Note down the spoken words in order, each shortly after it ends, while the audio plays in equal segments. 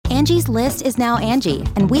Angie's List is now Angie,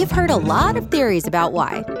 and we've heard a lot of theories about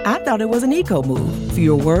why. I thought it was an eco move.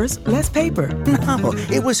 Fewer words, less paper. No,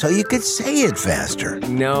 it was so you could say it faster.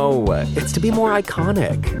 No, it's to be more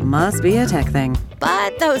iconic. Must be a tech thing.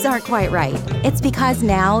 But those aren't quite right. It's because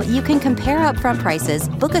now you can compare upfront prices,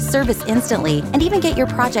 book a service instantly, and even get your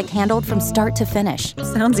project handled from start to finish.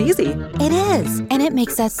 Sounds easy. It is, and it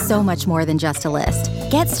makes us so much more than just a list.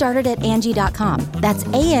 Get started at Angie.com. That's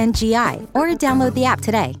ANGI, or download the app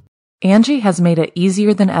today. Angie has made it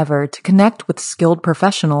easier than ever to connect with skilled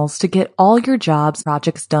professionals to get all your jobs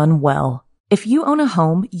projects done well. If you own a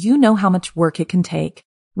home, you know how much work it can take,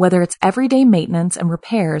 whether it's everyday maintenance and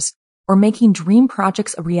repairs or making dream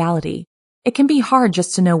projects a reality. It can be hard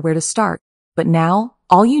just to know where to start, but now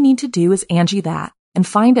all you need to do is Angie that and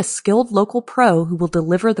find a skilled local pro who will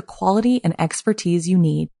deliver the quality and expertise you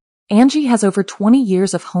need. Angie has over 20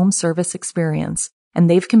 years of home service experience, and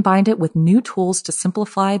they've combined it with new tools to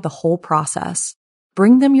simplify the whole process.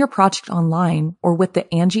 Bring them your project online or with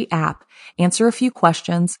the Angie app, answer a few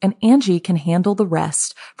questions, and Angie can handle the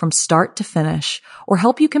rest from start to finish, or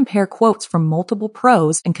help you compare quotes from multiple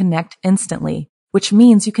pros and connect instantly, which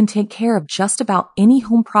means you can take care of just about any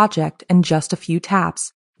home project in just a few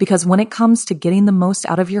taps. Because when it comes to getting the most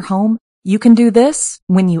out of your home, you can do this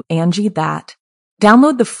when you Angie that.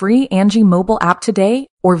 Download the free Angie mobile app today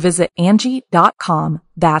or visit Angie.com.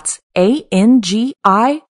 That's ANGI.com.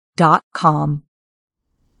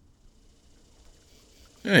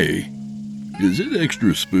 Hey, is it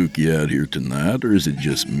extra spooky out here tonight, or is it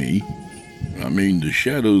just me? I mean, the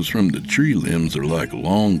shadows from the tree limbs are like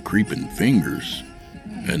long creeping fingers,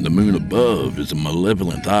 and the moon above is a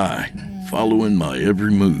malevolent eye, following my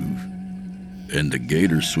every move. And the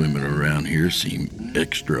gators swimming around here seem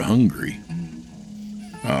extra hungry.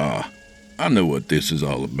 I know what this is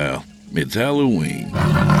all about. It's Halloween.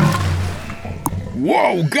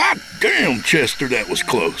 Whoa, goddamn, Chester, that was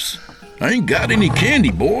close. I ain't got any candy,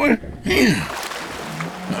 boy.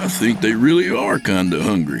 I think they really are kinda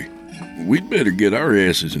hungry. We'd better get our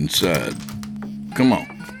asses inside. Come on.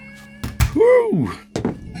 Woo!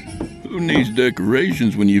 Who needs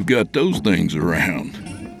decorations when you've got those things around?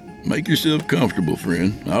 Make yourself comfortable,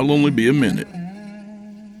 friend. I'll only be a minute.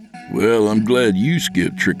 Well, I'm glad you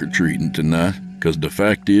skipped trick-or-treating tonight, 'cause the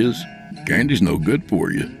fact is, candy's no good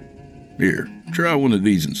for you. Here, try one of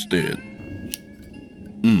these instead.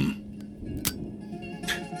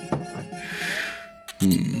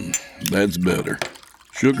 That's better.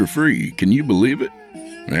 Sugar-free, can you believe it?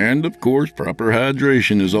 And, of course, proper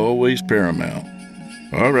hydration is always paramount.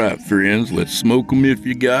 All right, friends, let's smoke 'em if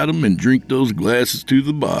you got 'em and drink those glasses to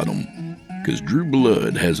the bottom, 'cause Drew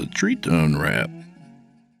Blood has a treat to unwrap.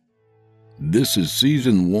 This is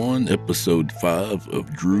Season 1, Episode 5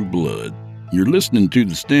 of Drew Blood. You're listening to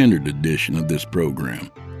the standard edition of this program.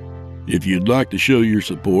 If you'd like to show your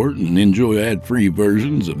support and enjoy ad-free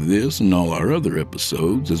versions of this and all our other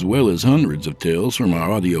episodes, as well as hundreds of tales from our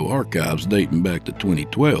audio archives dating back to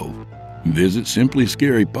 2012, visit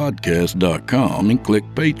simplyscarypodcast.com and click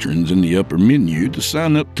Patrons in the upper menu to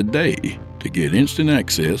sign up today to get instant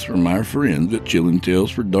access from our friends at Chillin' Tales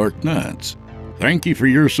for Dark Nights. Thank you for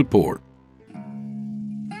your support.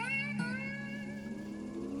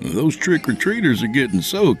 Those trick-or-treaters are getting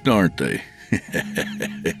soaked, aren't they?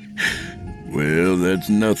 Well, that's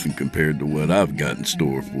nothing compared to what I've got in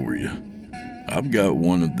store for you. I've got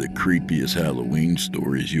one of the creepiest Halloween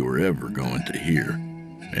stories you're ever going to hear,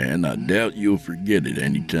 and I doubt you'll forget it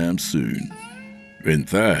anytime soon. In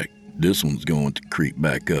fact, this one's going to creep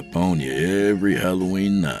back up on you every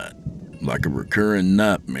Halloween night, like a recurring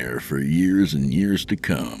nightmare for years and years to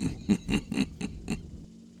come.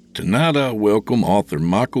 Tonight I welcome author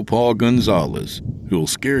Michael Paul Gonzalez, who'll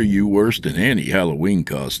scare you worse than any Halloween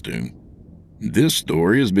costume. This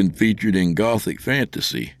story has been featured in Gothic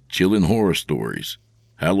Fantasy, Chillin' Horror Stories,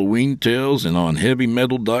 Halloween Tales, and on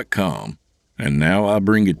HeavyMetal.com. And now I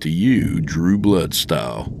bring it to you, Drew Blood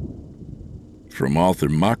style. From author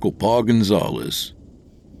Michael Paul Gonzalez,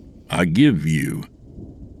 I give you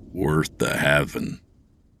Worth the Havin'.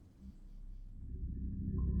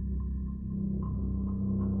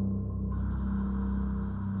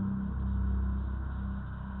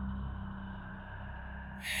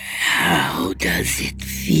 How does it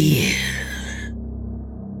feel?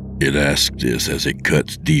 It asks this as it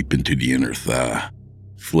cuts deep into the inner thigh,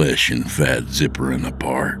 flesh and fat zippering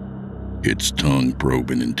apart, its tongue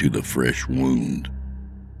probing into the fresh wound.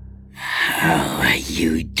 How are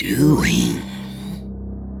you doing?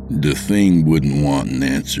 The thing wouldn't want an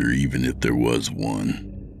answer even if there was one.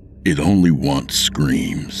 It only wants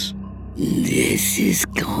screams. This is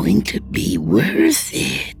going to be worth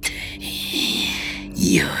it.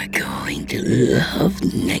 You're going to love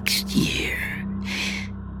next year.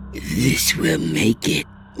 This will make it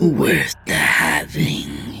worth the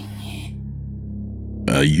having.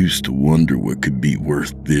 I used to wonder what could be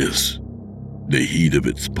worth this. The heat of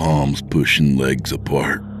its palms pushing legs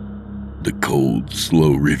apart. The cold,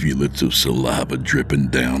 slow rivulets of saliva dripping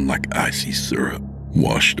down like icy syrup,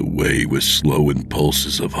 washed away with slow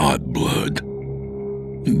impulses of hot blood.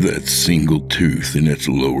 That single tooth in its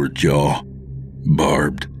lower jaw,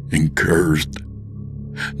 barbed and curved.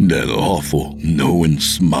 That awful, knowing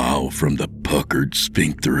smile from the puckered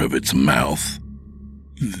sphincter of its mouth.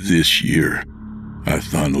 This year, I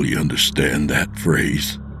finally understand that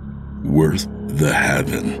phrase. Worth the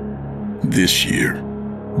having. This year,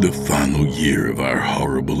 the final year of our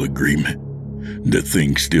horrible agreement. The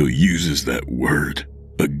thing still uses that word,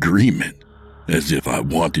 agreement, as if I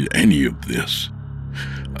wanted any of this.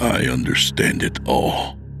 I understand it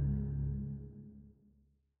all.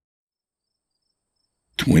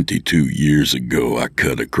 22 years ago, I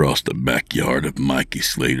cut across the backyard of Mikey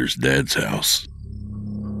Slater's dad's house.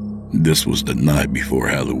 This was the night before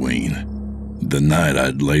Halloween. The night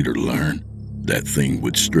I'd later learn that thing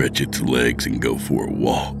would stretch its legs and go for a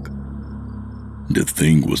walk. The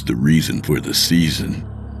thing was the reason for the season.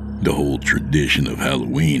 The whole tradition of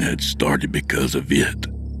Halloween had started because of it.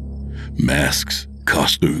 Masks,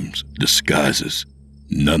 costumes, disguises,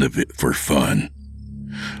 none of it for fun.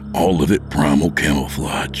 All of it primal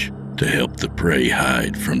camouflage to help the prey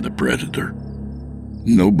hide from the predator.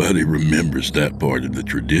 Nobody remembers that part of the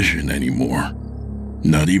tradition anymore.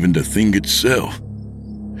 Not even the thing itself.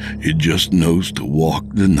 It just knows to walk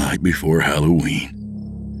the night before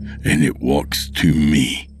Halloween. And it walks to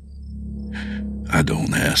me. I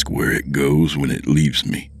don't ask where it goes when it leaves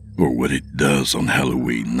me, or what it does on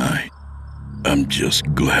Halloween night. I'm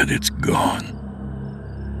just glad it's gone.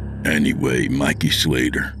 Anyway, Mikey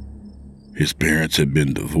Slater. His parents had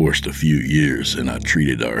been divorced a few years, and I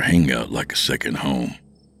treated our hangout like a second home.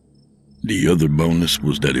 The other bonus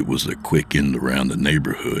was that it was a quick end around the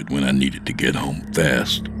neighborhood when I needed to get home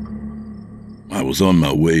fast. I was on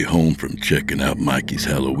my way home from checking out Mikey's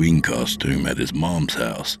Halloween costume at his mom's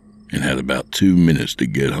house and had about 2 minutes to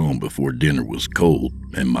get home before dinner was cold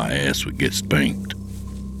and my ass would get spanked.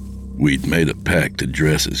 We'd made a pact to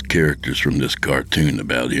dress as characters from this cartoon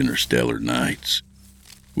about interstellar nights.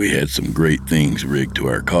 We had some great things rigged to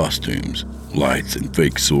our costumes, lights and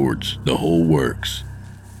fake swords, the whole works.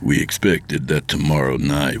 We expected that tomorrow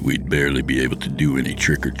night we'd barely be able to do any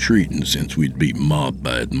trick-or-treating since we'd be mobbed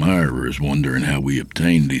by admirers wondering how we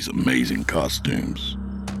obtained these amazing costumes.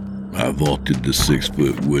 I vaulted the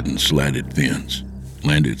 6-foot wooden slatted fence,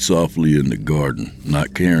 landed softly in the garden,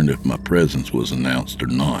 not caring if my presence was announced or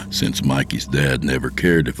not, since Mikey's dad never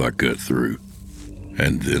cared if I cut through.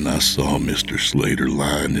 And then I saw Mr. Slater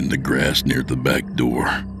lying in the grass near the back door,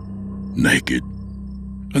 naked.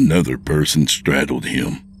 Another person straddled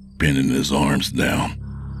him, pinning his arms down.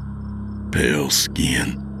 Pale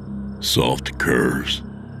skin, soft curves.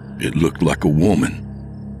 It looked like a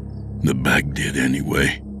woman. The back did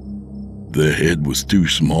anyway. The head was too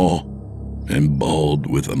small and bald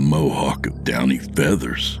with a mohawk of downy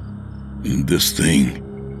feathers. And this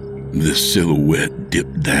silhouette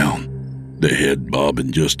dipped down, the head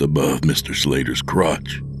bobbing just above Mr. Slater's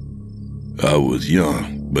crotch. I was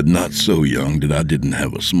young, but not so young that I didn't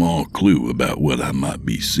have a small clue about what I might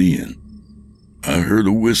be seeing. I heard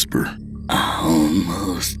a whisper.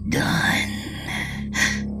 Almost done.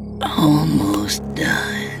 Almost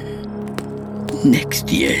done. Next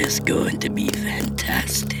year is going to be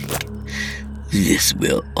fantastic. This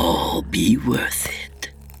will all be worth it.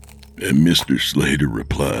 And Mr. Slater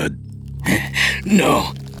replied,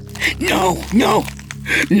 No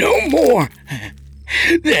more.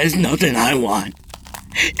 There's nothing I want.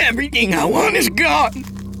 Everything I want is gone.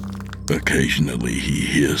 Occasionally he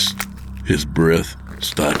hissed, his breath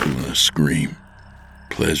stifling a scream.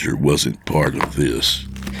 Pleasure wasn't part of this.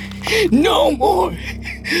 No more,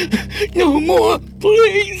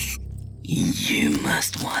 please. You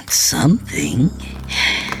must want something.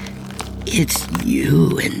 It's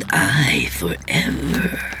you and I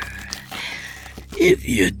forever. If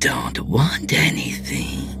you don't want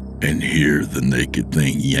anything. And here the naked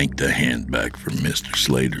thing yanked a hand back from Mr.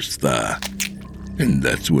 Slater's thigh. And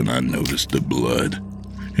that's when I noticed the blood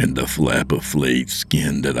and the flap of flayed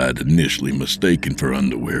skin that I'd initially mistaken for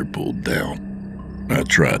underwear pulled down. I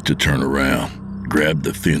tried to turn around, grabbed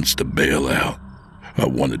the fence to bail out. I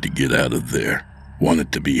wanted to get out of there,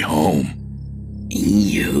 wanted to be home.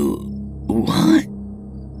 You what?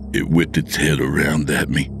 It whipped its head around at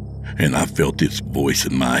me, and I felt its voice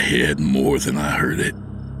in my head more than I heard it.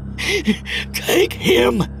 Take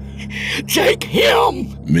him! Take him!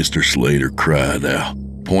 Mr. Slater cried out,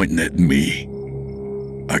 pointing at me.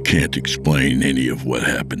 I can't explain any of what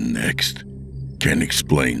happened next. Can't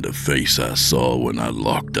explain the face I saw when I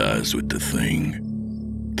locked eyes with the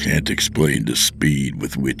thing. Can't explain the speed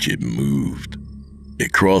with which it moved.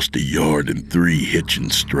 It crossed the yard in 3 hitching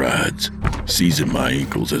strides, seizing my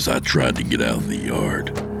ankles as I tried to get out of the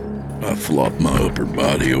yard. I flopped my upper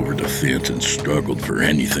body over the fence and struggled for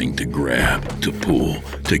anything to grab, to pull,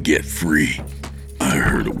 to get free. I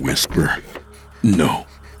heard a whisper. No,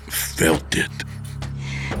 felt it.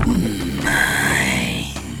 Mine.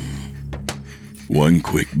 One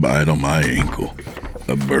quick bite on my ankle.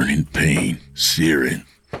 A burning pain, searing,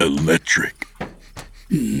 electric.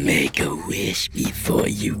 Make a wish before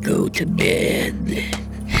you go to bed.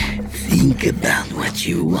 Think about what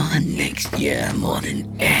you want next year more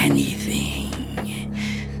than anything.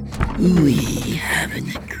 We have an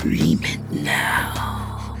agreement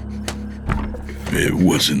now. It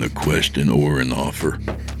wasn't a question or an offer.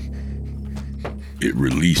 It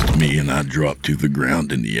released me and I dropped to the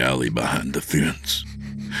ground in the alley behind the fence.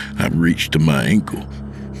 I reached to my ankle.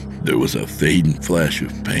 There was a fading flash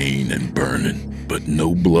of pain and burning, but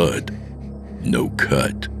no blood, no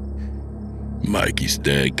cut. Mikey's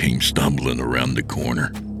dad came stumbling around the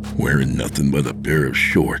corner, wearing nothing but a pair of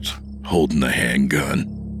shorts, holding a handgun.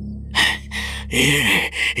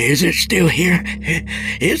 Is it still here?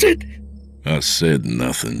 Is it? I said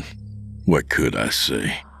nothing. What could I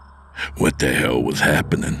say? What the hell was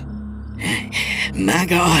happening? My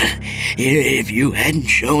God, if you hadn't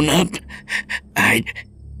shown up,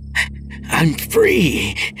 I'm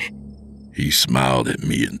free. He smiled at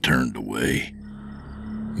me and turned away.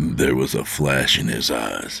 There was a flash in his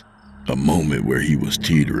eyes, a moment where he was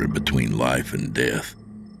teetering between life and death.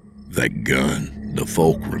 That gun, the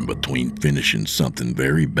fulcrum between finishing something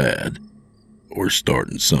very bad or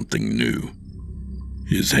starting something new.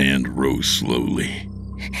 His hand rose slowly.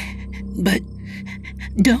 But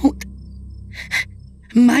don't.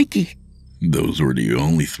 Mikey. Those were the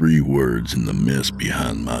only 3 words in the mess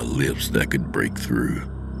behind my lips that could break through.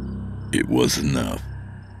 It was enough.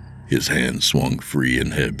 His hand swung free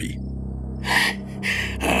and heavy.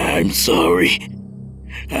 I'm sorry.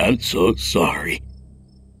 I'm so sorry.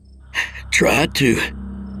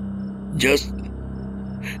 Just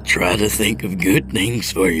try to think of good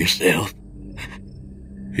things for yourself.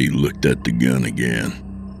 He looked at the gun again.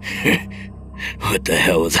 What the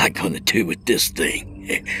hell was I gonna do with this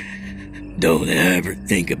thing? Don't ever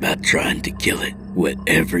think about trying to kill it,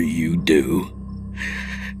 whatever you do.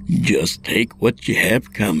 Just take what you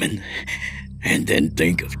have coming, and then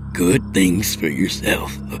think of good things for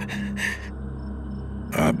yourself.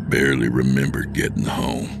 I barely remembered getting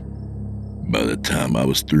home. By the time I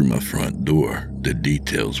was through my front door, the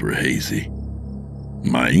details were hazy.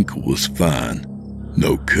 My ankle was fine.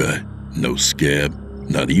 No cut, no scab,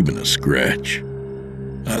 not even a scratch.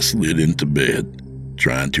 I slid into bed,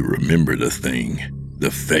 trying to remember the thing,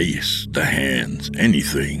 the face, the hands,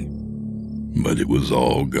 anything. But it was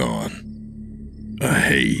all gone. A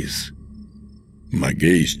haze. My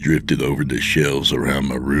gaze drifted over the shelves around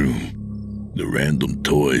my room, the random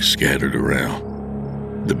toys scattered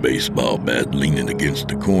around, the baseball bat leaning against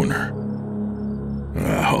the corner.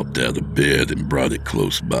 I hopped out of bed and brought it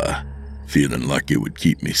close by, feeling like it would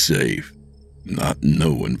keep me safe, not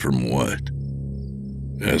knowing from what.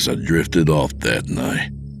 As I drifted off that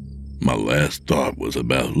night, my last thought was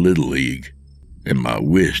about Little League and my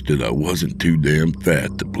wish that I wasn't too damn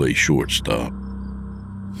fat to play shortstop.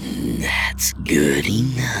 That's good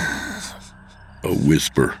enough. A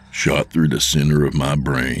whisper shot through the center of my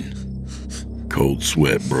brain. Cold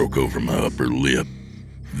sweat broke over my upper lip,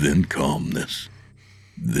 then calmness,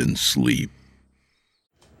 then sleep.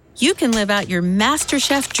 You can live out your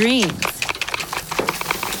MasterChef dreams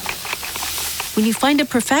when you find a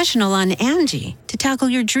professional on Angie to tackle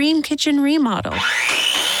your dream kitchen remodel.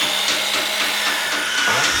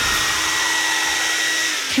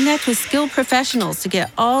 Connect with skilled professionals to get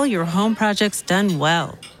all your home projects done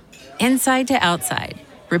well. Inside to outside,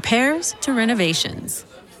 repairs to renovations.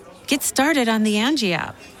 Get started on the Angie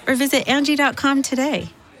app or visit Angie.com today.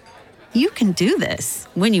 You can do this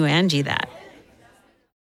when you Angie that.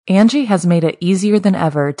 Angie has made it easier than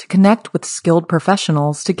ever to connect with skilled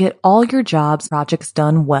professionals to get all your jobs projects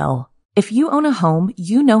done well. If you own a home,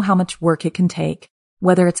 you know how much work it can take,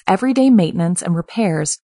 whether it's everyday maintenance and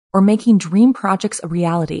repairs or making dream projects a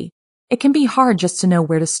reality. It can be hard just to know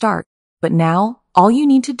where to start, but now all you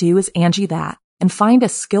need to do is Angie that and find a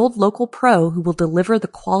skilled local pro who will deliver the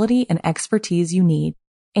quality and expertise you need.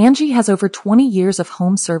 Angie has over 20 years of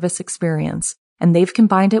home service experience and they've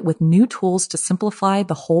combined it with new tools to simplify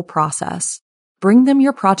the whole process. Bring them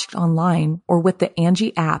your project online or with the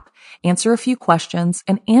Angie app, answer a few questions,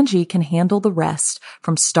 and Angie can handle the rest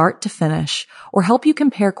from start to finish or help you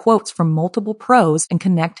compare quotes from multiple pros and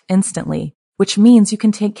connect instantly, which means you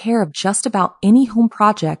can take care of just about any home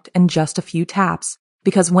project in just a few taps.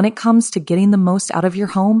 Because when it comes to getting the most out of your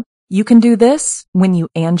home, you can do this when you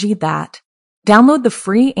Angie that. Download the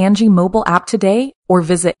free Angie mobile app today or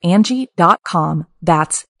visit Angie.com.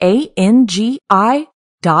 That's ANGI.com.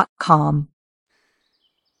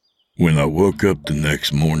 When I woke up the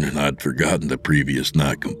next morning, I'd forgotten the previous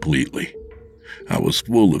night completely. I was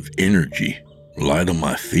full of energy, light on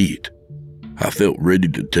my feet. I felt ready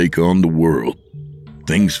to take on the world.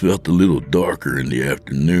 Things felt a little darker in the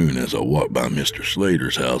afternoon as I walked by Mr.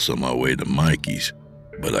 Slater's house on my way to Mikey's,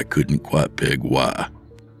 but I couldn't quite peg why.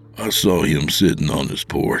 I saw him sitting on his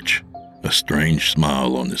porch, a strange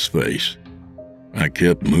smile on his face. I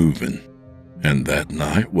kept moving, and that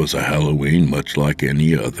night was a Halloween much like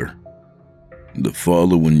any other. The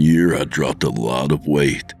following year, I dropped a lot of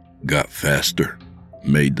weight, got faster,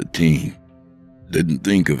 made the team. Didn't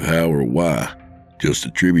think of how or why, just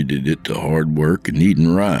attributed it to hard work and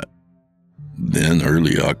eating right. Then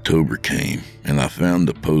early October came, and I found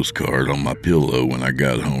a postcard on my pillow when I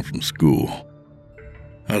got home from school.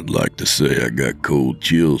 I'd like to say I got cold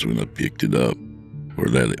chills when I picked it up, or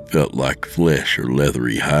that it felt like flesh or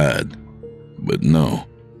leathery hide. But no,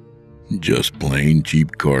 just plain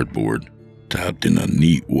cheap cardboard, typed in a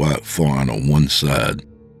neat white font on one side.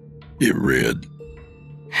 It read,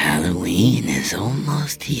 Halloween is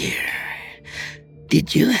almost here.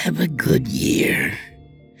 Did you have a good year?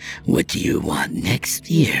 What do you want next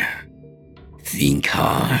year? Think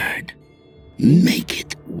hard. Make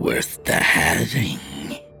it worth the having.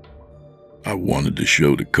 I wanted to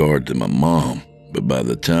show the card to my mom, but by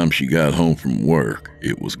the time she got home from work,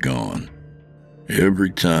 it was gone. Every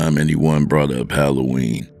time anyone brought up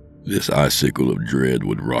Halloween, this icicle of dread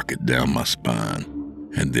would rocket down my spine,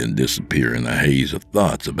 and then disappear in a haze of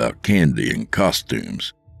thoughts about candy and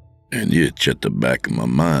costumes, an itch at the back of my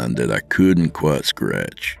mind that I couldn't quite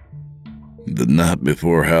scratch. The night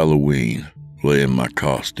before Halloween, laying my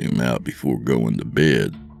costume out before going to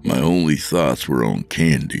bed, my only thoughts were on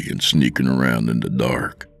candy and sneaking around in the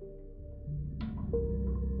dark.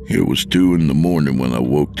 It was 2 a.m. when I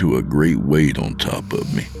woke to a great weight on top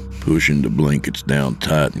of me, pushing the blankets down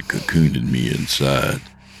tight and cocooning me inside.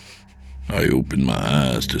 I opened my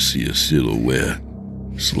eyes to see a silhouette,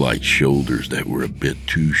 slight shoulders that were a bit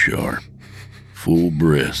too sharp, full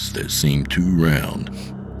breasts that seemed too round,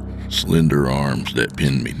 slender arms that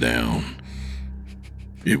pinned me down.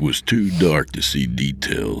 It was too dark to see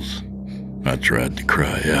details. I tried to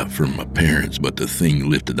cry out for my parents, but the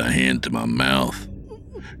thing lifted a hand to my mouth,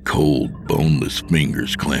 cold, boneless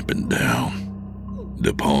fingers clamping down.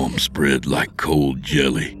 The palm spread like cold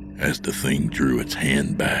jelly as the thing drew its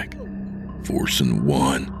hand back, forcing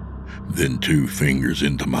 1, then 2 fingers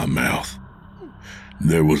into my mouth.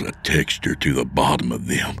 There was a texture to the bottom of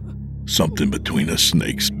them, something between a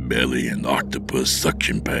snake's belly and octopus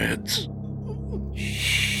suction pads.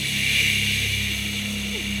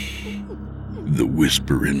 The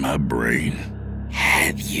whisper in my brain.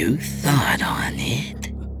 Have you thought on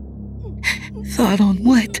it? Thought on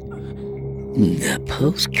what? The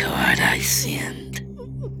postcard I sent.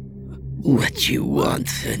 What you want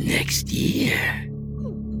for next year.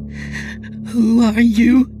 Who are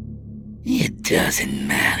you? It doesn't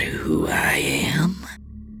matter who I am.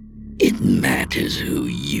 It matters who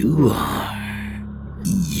you are.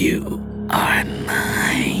 You are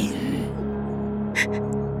mine.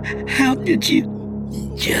 How did you?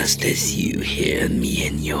 Just as you hear me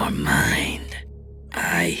in your mind,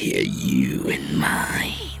 I hear you in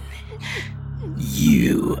mine.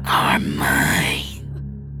 You are mine.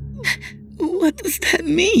 What does that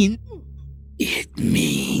mean? It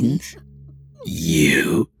means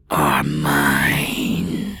you are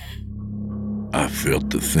mine. I felt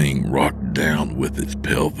the thing rock down with its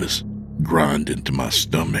pelvis, grind into my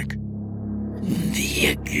stomach. The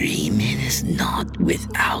agreement is not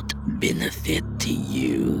without benefit to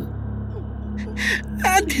you.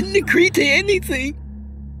 I didn't agree to anything.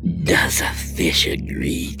 Does a fish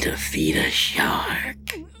agree to feed a shark?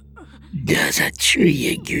 Does a tree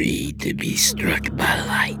agree to be struck by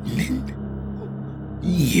lightning?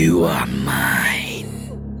 You are mine.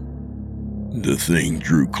 The thing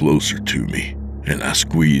drew closer to me, and I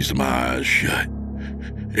squeezed my eyes shut.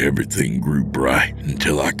 Everything grew bright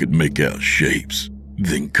until I could make out shapes,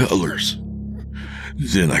 then colors.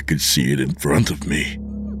 Then I could see it in front of me.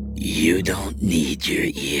 You don't need your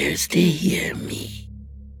ears to hear me.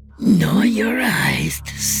 nor your eyes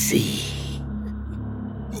to see.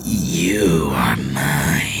 You are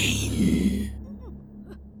mine.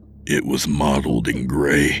 It was mottled in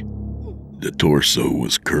gray. The torso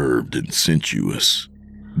was curved and sensuous,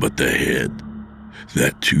 but the head,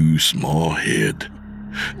 that too small head,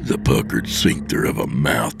 the puckered sphincter of a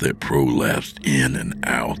mouth that prolapsed in and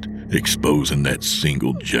out, exposing that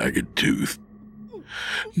single jagged tooth.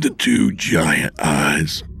 The two giant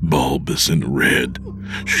eyes, bulbous and red,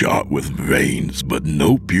 shot with veins but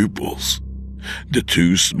no pupils. The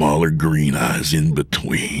two smaller green eyes in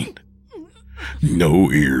between.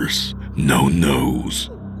 No ears, no nose.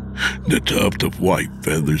 The tuft of white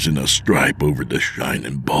feathers in a stripe over the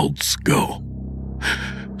shining bald skull.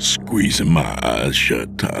 Squeezing my eyes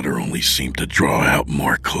shut tighter only seemed to draw out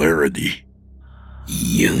more clarity.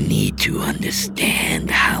 You need to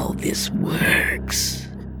understand how this works.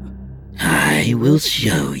 I will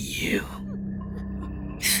show you.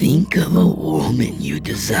 Think of a woman you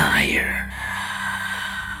desire.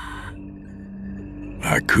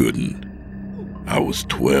 I couldn't. I was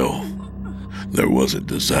 12. There wasn't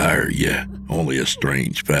desire yet, only a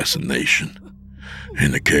strange fascination.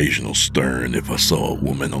 An occasional stern if I saw a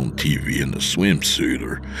woman on TV in a swimsuit,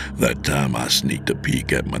 or that time I sneaked a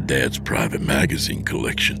peek at my dad's private magazine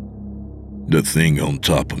collection. The thing on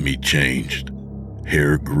top of me changed.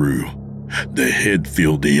 Hair grew. The head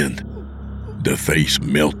filled in. The face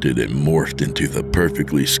melted and morphed into the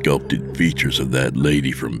perfectly sculpted features of that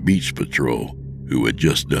lady from Beach Patrol who had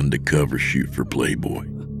just done the cover shoot for Playboy.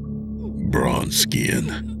 Bronze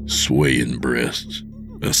skin, swaying breasts,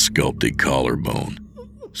 a sculpted collarbone,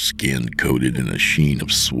 skin coated in a sheen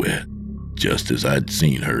of sweat, just as I'd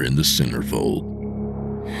seen her in the centerfold.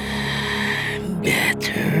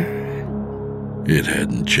 Better. It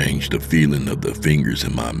hadn't changed the feeling of the fingers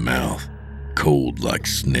in my mouth, cold like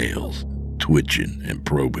snails, twitching and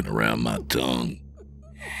probing around my tongue.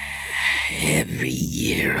 Every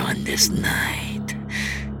year on this night,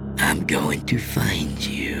 I'm going to find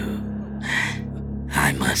you.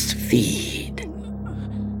 I must feed.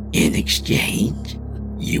 In exchange,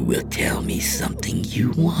 you will tell me something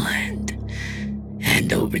you want.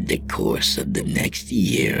 And over the course of the next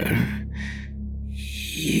year,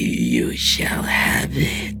 you shall have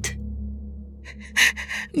it.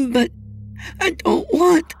 But I don't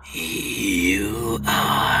want. You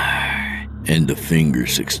are. And the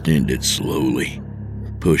fingers extended slowly,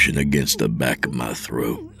 pushing against the back of my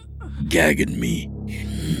throat, gagging me.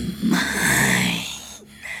 Mine.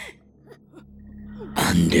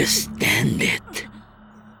 Understand it.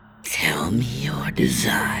 Tell me your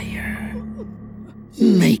desire.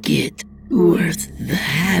 Make it worth the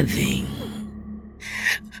having.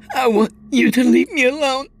 I want you to leave me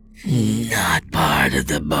alone. Not part of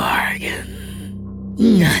the bargain.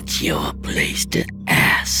 Not your place to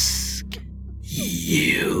ask.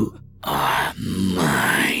 You are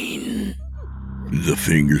mine. The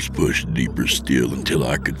fingers pushed deeper still until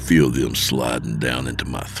I could feel them sliding down into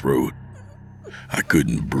my throat. I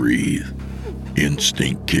couldn't breathe.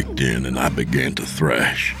 Instinct kicked in and I began to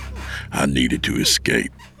thrash. I needed to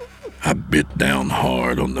escape. I bit down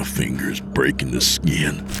hard on the fingers, breaking the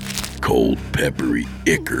skin. Cold, peppery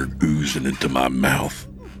ichor oozing into my mouth.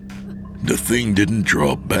 The thing didn't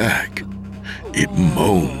draw back. It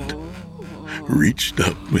moaned, reached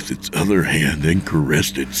up with its other hand and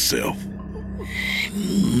caressed itself.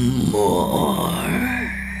 More.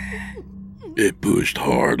 It pushed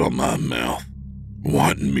hard on my mouth,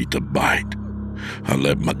 wanting me to bite. I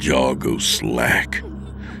let my jaw go slack.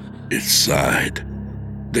 It sighed,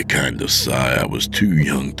 the kind of sigh I was too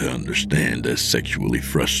young to understand as sexually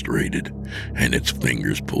frustrated, and its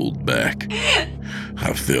fingers pulled back.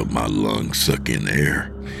 I felt my lungs suck in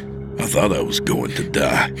air. I thought I was going to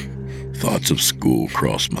die. Thoughts of school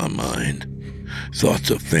crossed my mind. Thoughts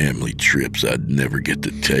of family trips I'd never get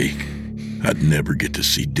to take. I'd never get to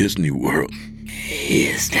see Disney World.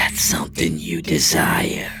 Is that something you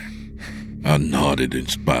desire? I nodded in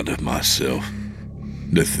spite of myself.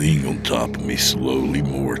 The thing on top of me slowly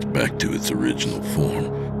morphed back to its original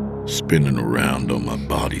form, spinning around on my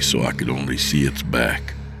body so I could only see its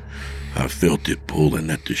back. I felt it pulling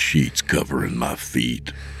at the sheets covering my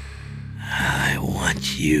feet. I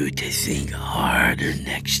want you to think harder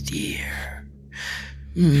next year.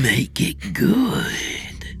 Make it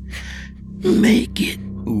good. Make it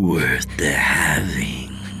worth the having.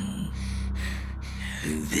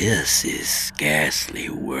 This is scarcely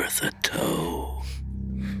worth a toe,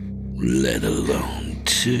 let alone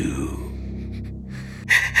two.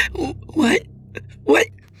 What?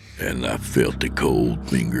 And I felt the cold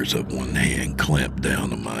fingers of one hand clamp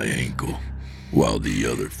down on my ankle. while the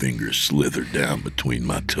other fingers slithered down between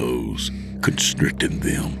my toes, constricting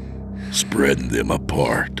them, spreading them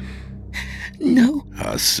apart. No.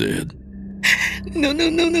 I said, No.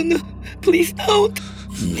 Please don't.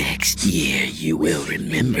 Next year you will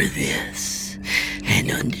remember this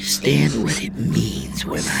and understand what it means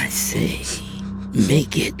when I say,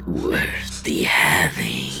 make it worth the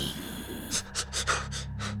having.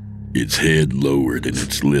 Its head lowered and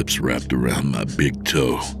its lips wrapped around my big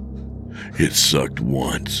toe. It sucked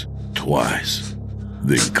once, twice,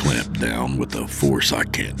 then clamped down with a force I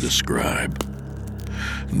can't describe.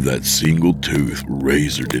 That single tooth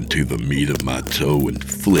razored into the meat of my toe and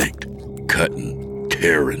flicked, cutting,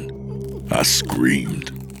 tearing. I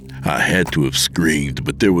screamed. I had to have screamed,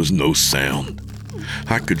 but there was no sound.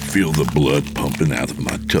 I could feel the blood pumping out of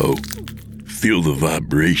my toe, feel the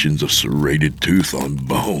vibrations of serrated tooth on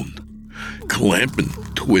bone, clamping,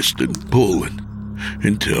 twisting, pulling,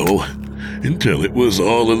 until it was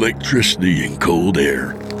all electricity and cold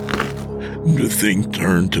air. The thing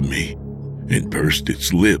turned to me and pursed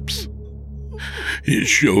its lips. It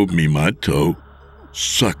showed me my toe,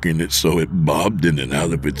 sucking it so it bobbed in and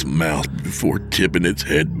out of its mouth before tipping its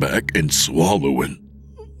head back and swallowing.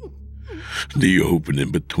 The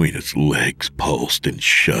opening between its legs pulsed and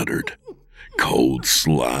shuddered, cold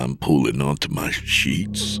slime pulling onto my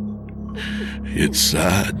sheets. It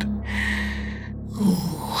sighed.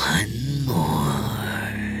 One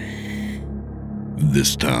more.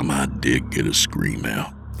 This time I did get a scream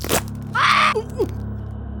out.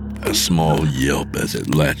 A small yelp as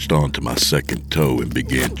it latched onto my second toe and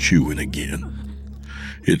began chewing again.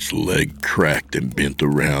 Its leg cracked and bent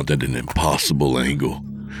around at an impossible angle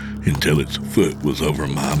until its foot was over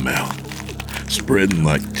my mouth, spreading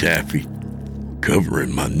like taffy,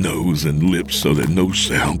 covering my nose and lips so that no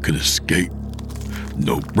sound could escape,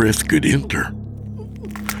 no breath could enter.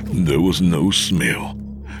 There was no smell,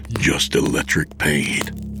 just electric pain,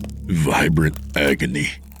 vibrant agony,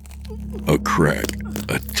 a crack,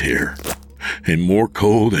 a tear, and more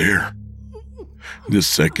cold air. The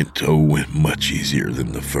second toe went much easier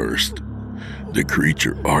than the first. The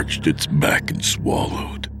creature arched its back and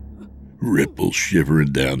swallowed, ripples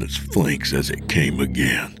shivering down its flanks as it came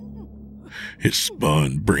again. It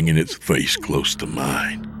spun, bringing its face close to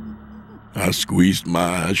mine. I squeezed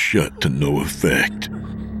my eyes shut to no effect.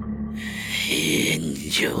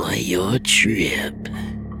 Enjoy your trip.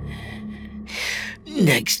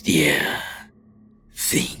 Next year,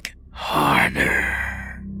 think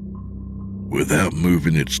harder. Without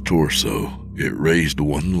moving its torso, it raised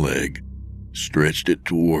one leg, stretched it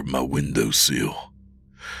toward my windowsill.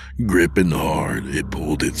 Gripping hard, it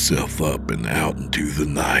pulled itself up and out into the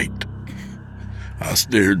night. I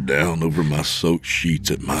stared down over my soaked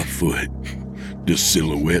sheets at my foot. The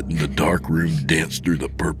silhouette in the dark room danced through the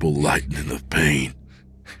purple lightning of pain.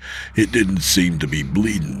 It didn't seem to be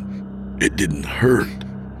bleeding. It didn't hurt.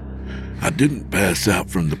 I didn't pass out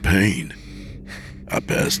from the pain. I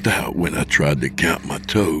passed out when I tried to count my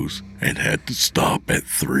toes and had to stop at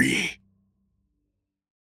 3.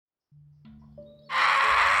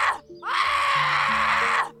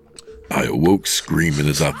 I awoke screaming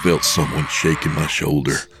as I felt someone shaking my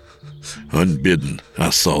shoulder. Unbidden, I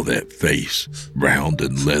saw that face, round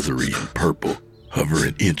and leathery and purple,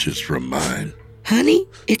 hovering inches from mine. Honey,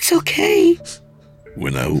 it's okay.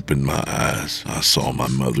 When I opened my eyes, I saw my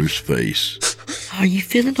mother's face. Are you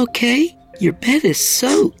feeling okay? Your bed is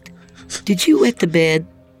soaked. Did you wet the bed?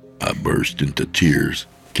 I burst into tears,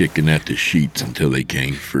 kicking at the sheets until they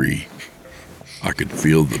came free. I could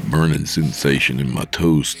feel the burning sensation in my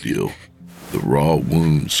toes still, the raw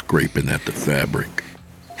wound scraping at the fabric.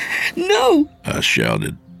 No! I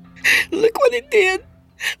shouted. Look what it did!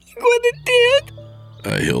 Look what it did!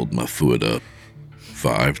 I held my foot up.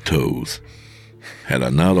 5 toes. Had I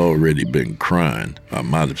not already been crying, I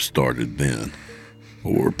might have started then,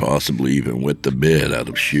 or possibly even wet the bed out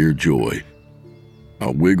of sheer joy. I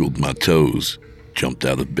wiggled my toes, jumped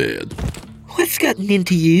out of bed. What's gotten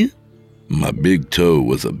into you? My big toe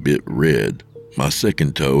was a bit red. My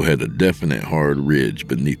second toe had a definite hard ridge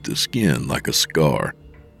beneath the skin like a scar,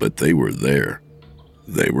 but they were there.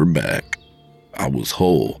 They were back. I was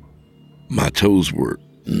whole. My toes were...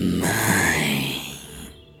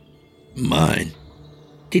 Mine.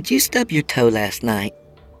 Did you stub your toe last night?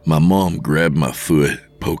 My mom grabbed my foot,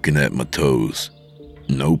 poking at my toes.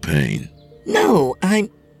 No pain. No,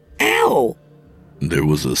 Ow! There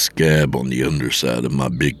was a scab on the underside of my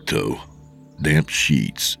big toe. Damp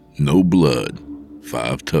sheets, no blood,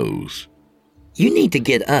 5 toes. You need to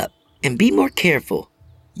get up and be more careful.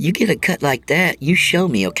 You get a cut like that, you show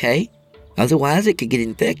me, okay? Otherwise it could get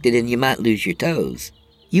infected and you might lose your toes.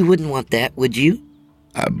 You wouldn't want that, would you?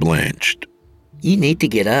 I blanched. You need to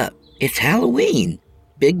get up. It's Halloween.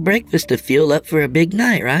 Big breakfast to fuel up for a big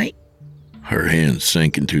night, right? Her hand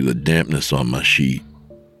sank into the dampness on my sheet,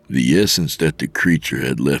 the essence that the creature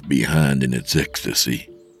had left behind in its ecstasy.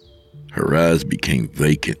 Her eyes became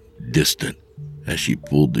vacant, distant, as she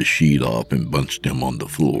pulled the sheet off and bunched them on the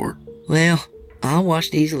floor. Well, I'll wash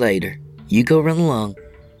these later. You go run along.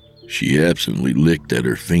 She absently licked at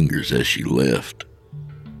her fingers as she left.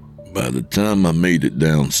 By the time I made it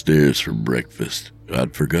downstairs for breakfast,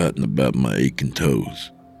 I'd forgotten about my aching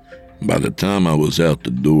toes. By the time I was out the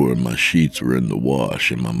door, my sheets were in the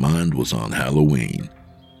wash and my mind was on Halloween.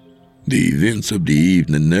 The events of the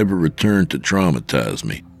evening never returned to traumatize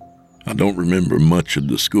me. I don't remember much of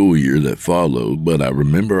the school year that followed, but I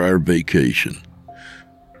remember our vacation.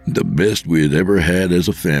 The best we had ever had as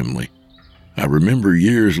a family. I remember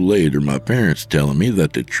years later my parents telling me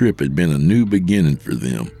that the trip had been a new beginning for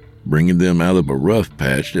them, bringing them out of a rough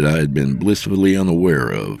patch that I had been blissfully unaware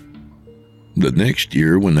of. The next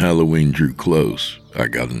year, when Halloween drew close, I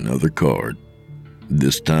got another card,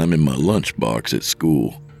 this time in my lunchbox at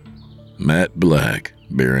school. Matte black,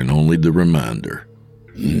 bearing only the reminder.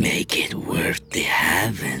 Make it worth the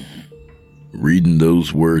having. Reading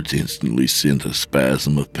those words instantly sent a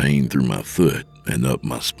spasm of pain through my foot and up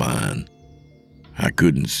my spine. I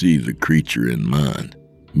couldn't see the creature in mine,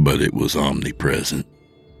 but it was omnipresent.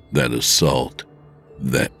 That assault,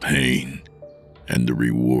 that pain, and the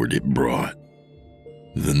reward it brought.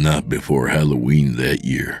 The night before Halloween that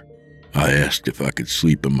year, I asked if I could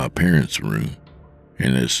sleep in my parents' room,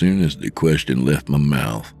 and as soon as the question left my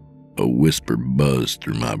mouth, a whisper buzzed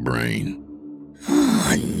through my brain.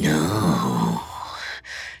 Oh no,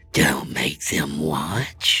 don't make them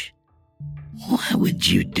watch. Why would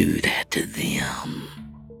you do that to them?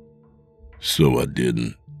 So I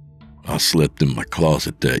didn't. I slept in my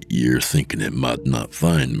closet that year thinking it might not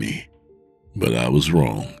find me, but I was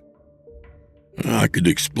wrong. I could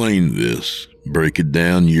explain this, break it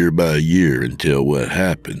down year by year and tell what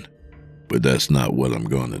happened, but that's not what I'm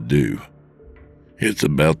going to do. It's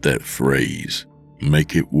about that phrase,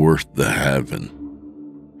 make it worth the having.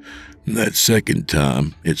 That second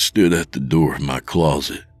time, it stood at the door of my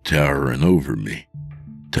closet, towering over me,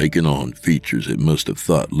 taking on features it must have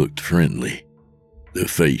thought looked friendly. The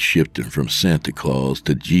face shifting from Santa Claus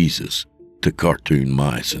to Jesus to cartoon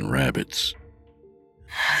mice and rabbits.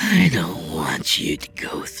 I don't want you to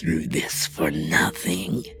go through this for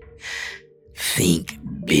nothing. Think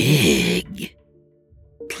big.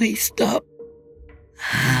 Please stop.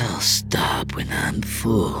 I'll stop when I'm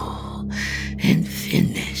full and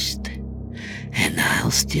finished, and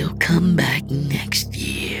I'll still come back next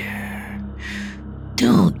year.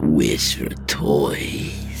 Don't wish for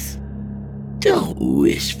toys. Don't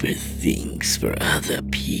wish for things for other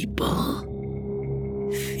people.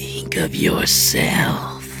 Think of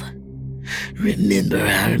yourself. Remember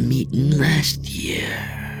our meeting last year,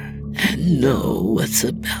 and know what's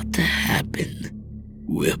about to happen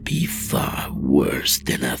will be far worse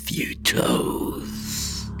than a few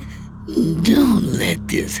toes. Don't let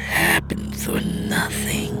this happen for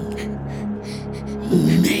nothing.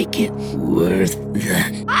 Make it worth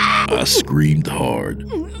the... I screamed hard,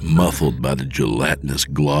 muffled by the gelatinous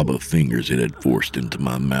glob of fingers it had forced into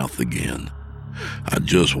my mouth again. I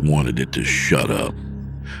just wanted it to shut up.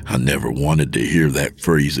 I never wanted to hear that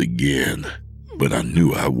phrase again, but I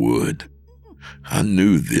knew I would. I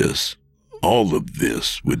knew this, all of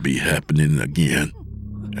this, would be happening again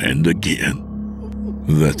and again.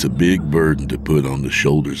 That's a big burden to put on the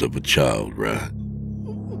shoulders of a child, right?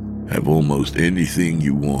 Have almost anything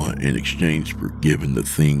you want in exchange for giving the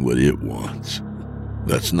thing what it wants.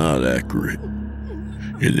 That's not accurate.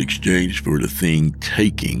 In exchange for the thing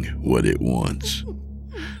taking what it wants.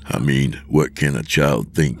 I mean, what can a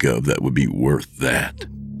child think of that would be worth that?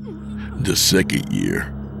 The second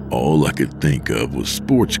year, all I could think of was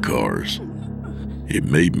sports cars. It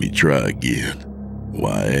made me try again.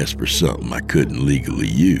 Why ask for something I couldn't legally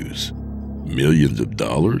use? Millions of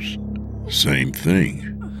dollars? Same thing.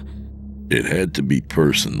 It had to be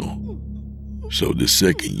personal. So the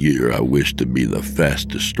second year, I wished to be the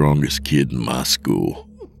fastest, strongest kid in my school.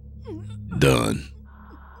 Done.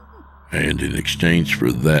 And in exchange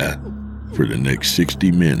for that, for the next 60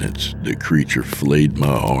 minutes, the creature flayed my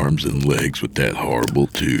arms and legs with that horrible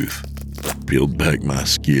tooth, peeled back my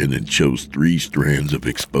skin and chose 3 strands of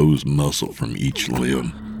exposed muscle from each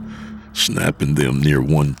limb, snapping them near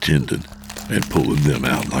one tendon and pulling them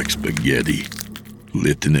out like spaghetti,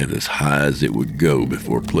 lifting it as high as it would go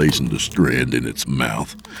before placing the strand in its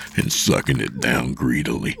mouth and sucking it down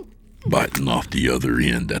greedily, biting off the other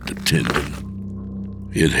end at the tendon.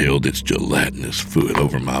 It held its gelatinous foot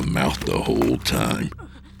over my mouth the whole time.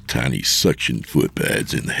 Tiny suction foot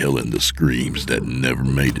pads inhaling the screams that never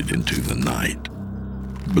made it into the night.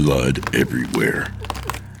 Blood everywhere.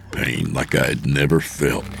 Pain like I had never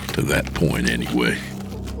felt to that point anyway.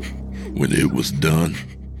 When it was done,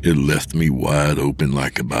 it left me wide open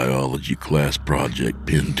like a biology class project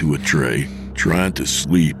pinned to a tray, trying to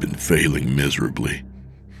sleep and failing miserably.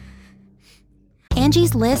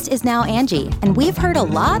 Angie's List is now Angie, and we've heard a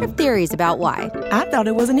lot of theories about why. I thought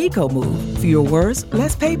it was an eco move. Fewer words,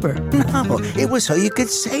 less paper. No, it was so you could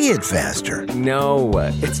say it faster. No,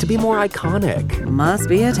 it's to be more iconic. Must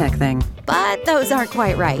be a tech thing. But those aren't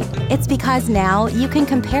quite right. It's because now you can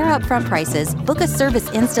compare upfront prices, book a service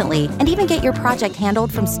instantly, and even get your project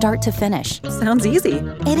handled from start to finish. Sounds easy.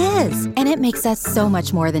 It is, and it makes us so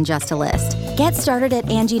much more than just a list. Get started at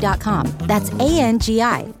Angie.com. That's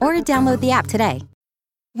ANGI, or download the app today.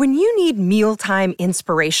 When you need mealtime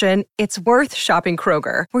inspiration, it's worth shopping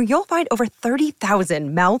Kroger, where you'll find over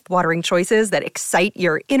 30,000 mouth-watering choices that excite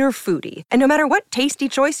your inner foodie. And no matter what tasty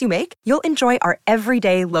choice you make, you'll enjoy our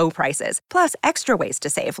everyday low prices, plus extra ways to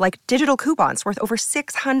save, like digital coupons worth over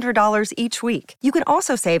 $600 each week. You can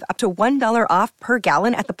also save up to $1 off per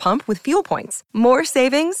gallon at the pump with fuel points. More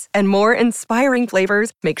savings and more inspiring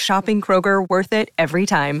flavors make shopping Kroger worth it every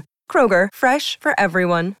time. Kroger, fresh for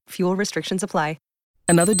everyone. Fuel restrictions apply.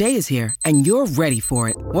 Another day is here, and you're ready for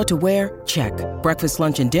it. What to wear? Check. Breakfast,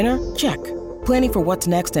 lunch, and dinner? Check. Planning for what's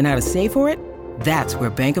next and how to save for it? That's where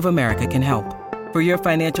Bank of America can help. For your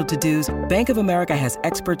financial to-dos, Bank of America has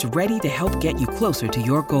experts ready to help get you closer to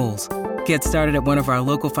your goals. Get started at one of our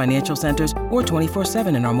local financial centers or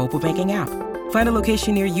 24/7 in our mobile banking app. Find a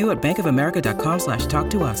location near you at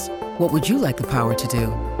bankofamerica.com/talktous. What would you like the power to do?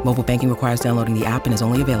 Mobile banking requires downloading the app and is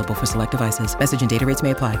only available for select devices. Message and data rates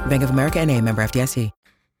may apply. Bank of America N.A., member FDIC.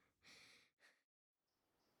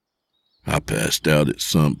 I passed out at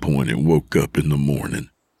some point and woke up in the morning,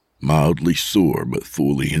 mildly sore but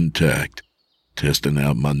fully intact, testing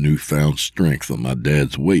out my newfound strength on my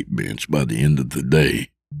dad's weight bench by the end of the day.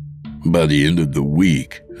 By the end of the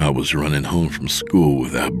week, I was running home from school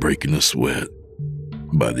without breaking a sweat.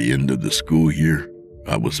 By the end of the school year,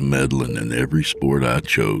 I was medaling in every sport I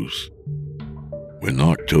chose. When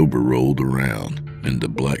October rolled around and the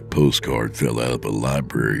black postcard fell out of a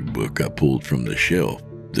library book I pulled from the shelf,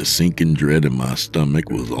 the sinking dread in my stomach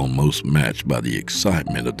was almost matched by the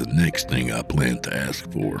excitement of the next thing I planned to ask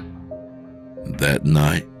for. That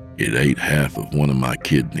night, it ate half of one of my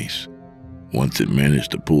kidneys. Once it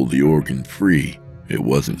managed to pull the organ free, it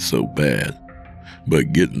wasn't so bad,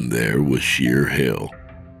 but getting there was sheer hell.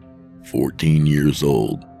 14 years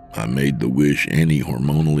old, I made the wish any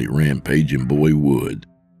hormonally rampaging boy would,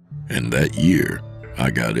 and that year, I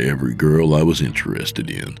got every girl I was interested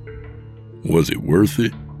in. Was it worth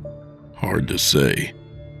it? Hard to say,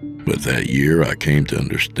 but that year I came to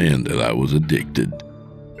understand that I was addicted,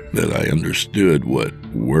 that I understood what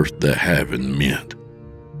worth the having meant,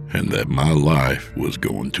 and that my life was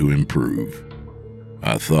going to improve.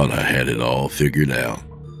 I thought I had it all figured out.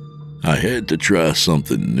 I had to try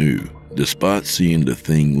something new, despite seeing the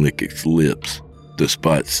thing lick its lips,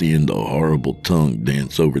 despite seeing the horrible tongue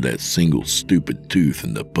dance over that single stupid tooth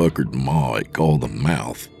and the puckered maw it called a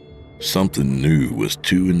mouth. Something new was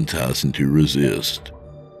too enticing to resist.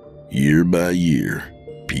 Year by year,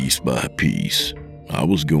 piece by piece, I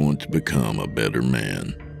was going to become a better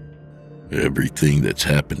man. Everything that's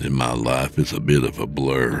happened in my life is a bit of a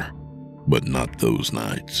blur, but not those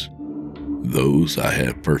nights. Those I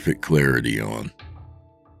have perfect clarity on.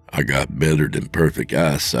 I got better than perfect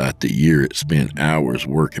eyesight the year it spent hours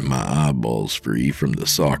working my eyeballs free from the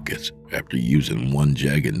sockets after using one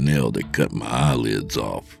jagged nail to cut my eyelids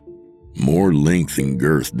off. More length and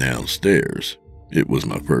girth downstairs. It was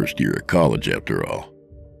my first year of college after all.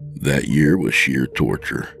 That year was sheer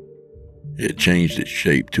torture. It changed its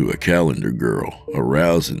shape to a calendar girl,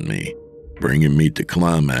 arousing me, bringing me to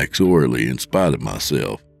climax orally in spite of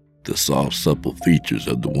myself. The soft, supple features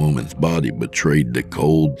of the woman's body betrayed the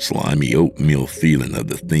cold, slimy oatmeal feeling of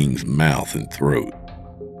the thing's mouth and throat.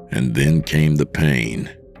 And then came the pain.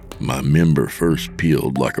 My member first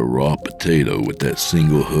peeled like a raw potato with that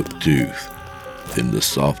single hooked tooth, then the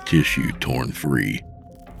soft tissue torn free,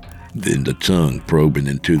 then the tongue probing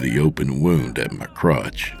into the open wound at my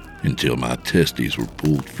crotch until my testes were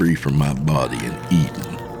pulled free from my body and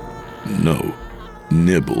eaten. No,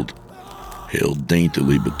 nibbled, held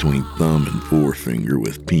daintily between thumb and forefinger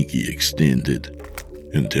with pinky extended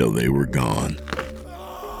until they were gone.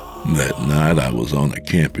 That night I was on a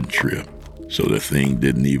camping trip, so the thing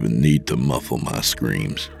didn't even need to muffle my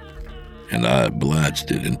screams. and I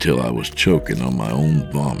obliged it until I was choking on my own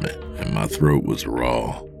vomit and my throat was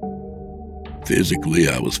raw. Physically,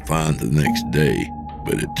 I was fine the next day,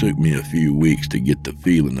 but it took me a few weeks to get the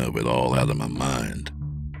feeling of it all out of my mind.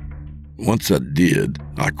 Once I did,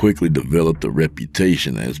 I quickly developed a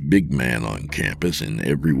reputation as big man on campus in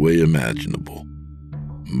every way imaginable.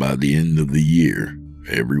 By the end of the year,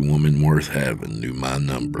 every woman worth having knew my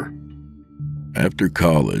number. After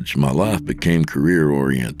college, my life became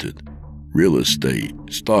career-oriented. Real estate,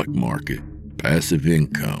 stock market, passive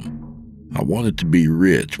income. I wanted to be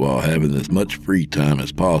rich while having as much free time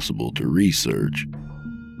as possible to research,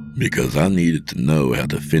 because I needed to know how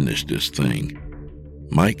to finish this thing.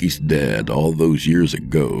 Mikey's dad, all those years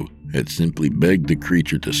ago, had simply begged the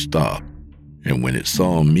creature to stop, and when it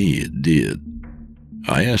saw me, it did.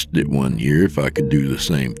 I asked it one year if I could do the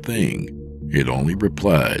same thing. It only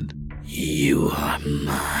replied, "You are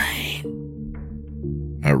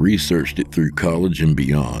mine." I researched it through college and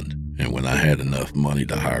beyond, and when I had enough money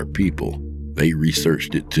to hire people, they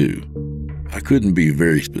researched it too. I couldn't be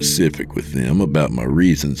very specific with them about my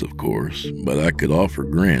reasons, of course, but I could offer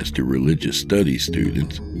grants to religious studies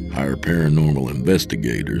students, hire paranormal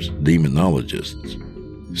investigators, demonologists.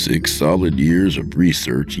 6 solid years of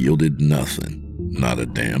research yielded nothing, not a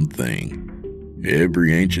damn thing.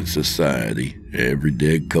 Every ancient society, every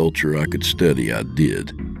dead culture I could study, I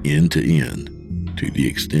did, end to end, to the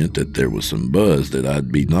extent that there was some buzz that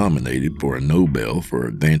I'd be nominated for a Nobel for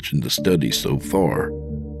advancing the study so far.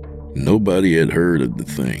 Nobody had heard of the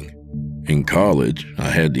thing. In college, I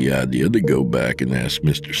had the idea to go back and ask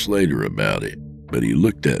Mr. Slater about it, but he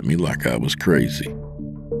looked at me like I was crazy.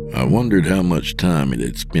 I wondered how much time it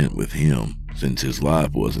had spent with him, since his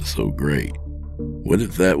life wasn't so great. What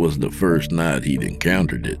if that was the first night he'd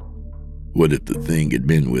encountered it? What if the thing had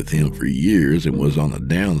been with him for years and was on a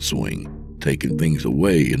downswing, taking things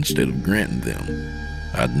away instead of granting them?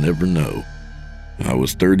 I'd never know. I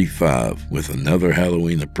was 35, with another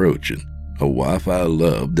Halloween approaching, a wife I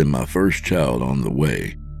loved, and my first child on the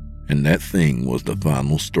way, and that thing was the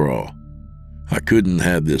final straw. I couldn't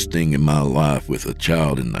have this thing in my life with a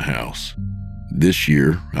child in the house. This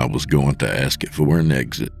year, I was going to ask it for an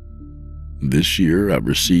exit. This year, I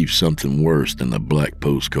received something worse than a black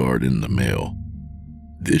postcard in the mail.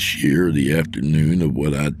 This year, the afternoon of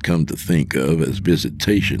what I'd come to think of as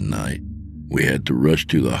visitation night, we had to rush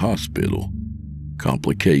to the hospital.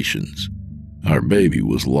 Complications. Our baby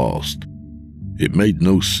was lost. It made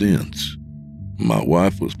no sense. My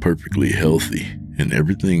wife was perfectly healthy, and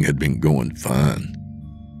everything had been going fine.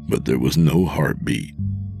 But there was no heartbeat,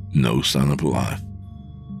 no sign of life.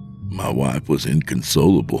 My wife was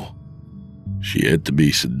inconsolable. She had to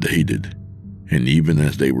be sedated, and even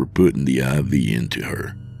as they were putting the IV into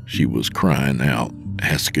her, she was crying out,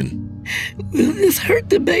 asking, "Will this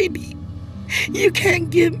hurt the baby? You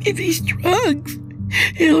can't give me these drugs.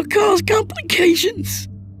 It'll cause complications."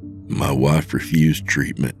 My wife refused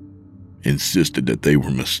treatment, insisted that they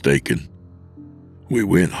were mistaken. We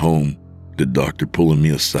went home, the doctor pulling me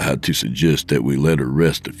aside to suggest that we let her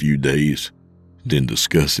rest a few days, then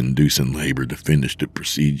discuss inducing labor to finish the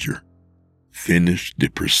procedure. Finish the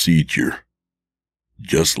procedure.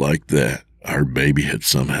 Just like that, our baby had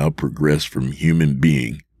somehow progressed from human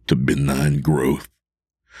being to benign growth.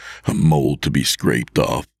 A mole to be scraped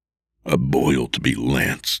off, a boil to be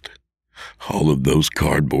lanced. All of those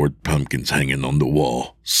cardboard pumpkins hanging on the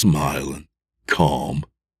wall, smiling, calm.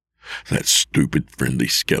 That stupid friendly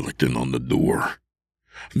skeleton on the door.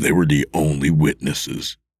 They were the only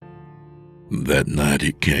witnesses. That night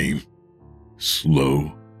it came,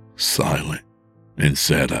 slow, silent, and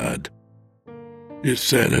sad-eyed. It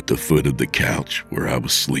sat at the foot of the couch where I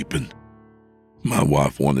was sleeping. My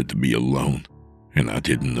wife wanted to be alone, and I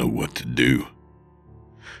didn't know what to do.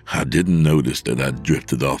 I didn't notice that I'd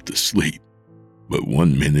drifted off to sleep, but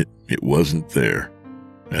one minute it wasn't there,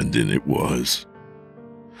 and then it was.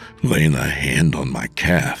 Laying a hand on my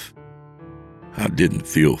calf. I didn't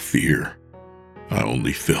feel fear. I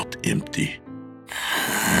only felt empty.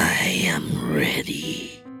 "I am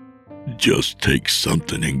ready." "Just take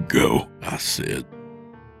something and go," I said.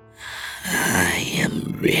 "I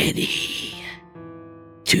am ready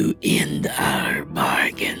to end our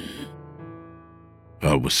bargain."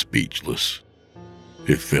 I was speechless.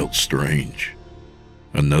 It felt strange.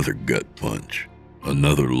 Another gut punch,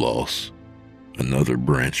 another loss, another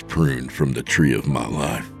branch pruned from the tree of my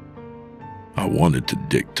life. I wanted to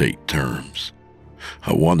dictate terms.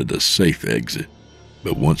 I wanted a safe exit,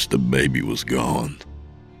 but once the baby was gone,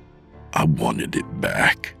 I wanted it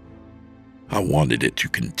back. I wanted it to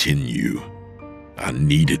continue. I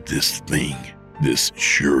needed this thing, this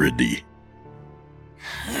surety.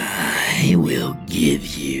 "I I will give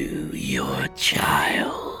you your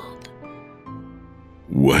child.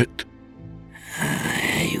 What?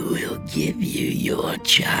 I will give you your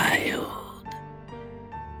child.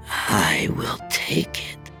 I will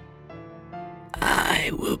take it.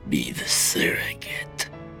 I will be the surrogate.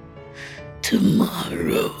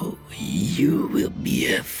 Tomorrow, you will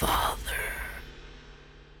be a father.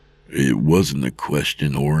 It wasn't a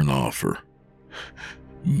question or an offer.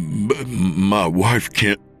 But my wife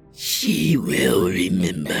can't... She will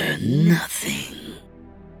remember nothing.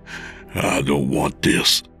 I don't want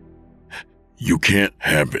this. You can't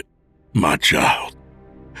have it, my child.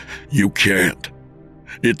 You can't.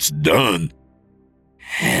 It's done.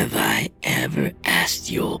 Have I ever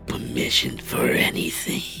asked your permission for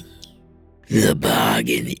anything? The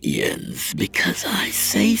bargain ends because I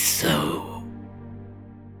say so.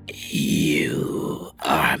 You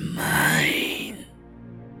are mine.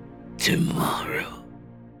 Tomorrow,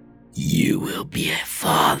 you will be a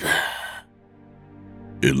father.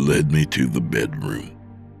 It led me to the bedroom,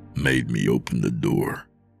 made me open the door,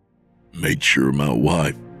 made sure my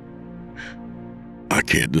wife... I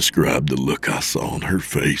can't describe the look I saw on her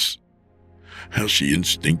face, how she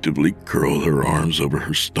instinctively curled her arms over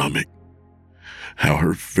her stomach, how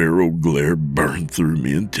her feral glare burned through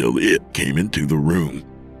me until it came into the room.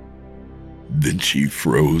 Then she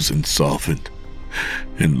froze and softened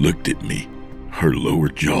and looked at me, her lower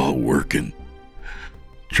jaw working,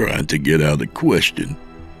 trying to get out a question,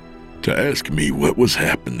 to ask me what was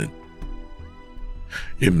happening.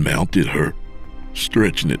 It mounted her,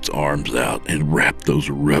 stretching its arms out and wrapped those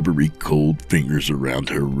rubbery cold fingers around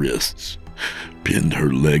her wrists, pinned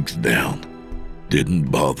her legs down,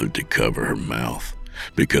 didn't bother to cover her mouth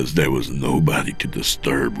because there was nobody to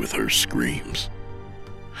disturb with her screams.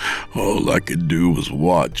 All I could do was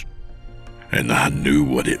watch, and I knew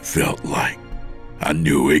what it felt like. I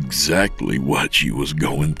knew exactly what she was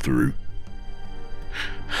going through.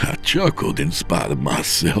 I chuckled in spite of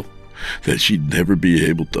myself that she'd never be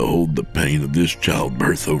able to hold the pain of this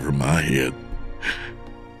childbirth over my head.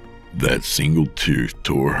 That single tooth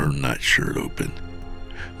tore her nightshirt open.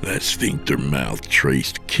 That sphincter mouth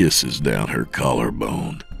traced kisses down her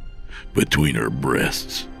collarbone, between her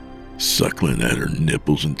breasts, suckling at her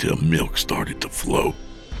nipples until milk started to flow.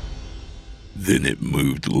 Then it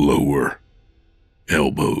moved lower,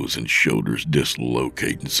 elbows and shoulders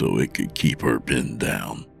dislocating so it could keep her pinned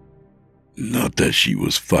down. Not that she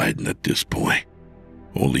was fighting at this point,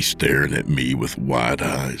 only staring at me with wide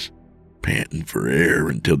eyes, panting for air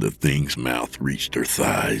until the thing's mouth reached her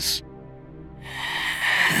thighs.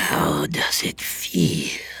 How does it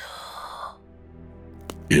feel?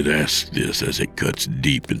 It asks this as it cuts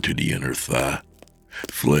deep into the inner thigh,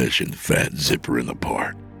 flesh and fat zippering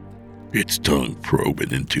apart, its tongue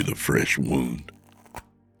probing into the fresh wound.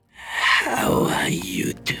 How are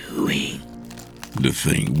you doing? The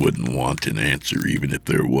thing wouldn't want an answer even if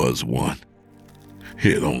there was one.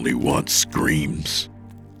 It only wants screams.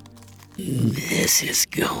 This is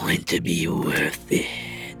going to be worth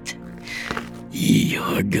it.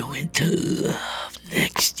 You're going to love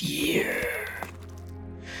next year.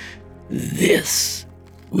 This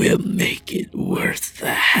will make it worth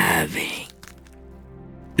the having.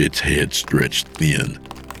 Its head stretched thin,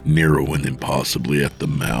 narrowing impossibly at the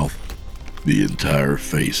mouth, the entire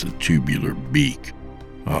face a tubular beak,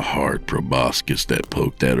 a hard proboscis that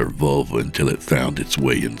poked at her vulva until it found its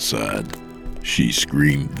way inside. She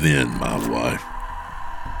screamed then, my wife.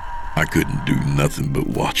 I couldn't do nothing but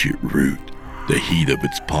watch it root, the heat of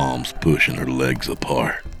its palms pushing her legs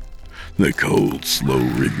apart, the cold, slow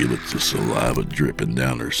rivulets of saliva dripping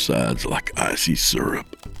down her sides like icy syrup,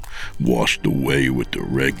 washed away with the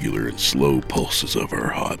regular and slow pulses of her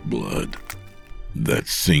hot blood. That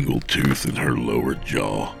single tooth in her lower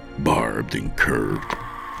jaw, barbed and curved,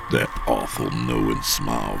 that awful knowing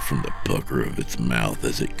smile from the pucker of its mouth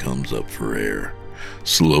as it comes up for air,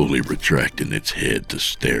 slowly retracting its head to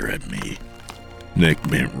stare at me, neck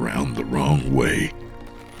bent round the wrong way,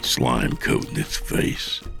 slime coating its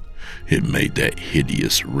face. It made that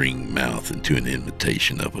hideous ring mouth into an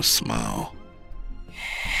imitation of a smile.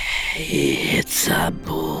 It's a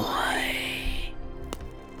boy.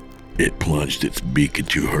 It plunged its beak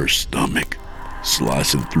into her stomach,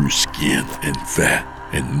 slicing through skin and fat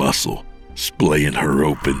and muscle, splaying her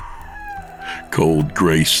open. Cold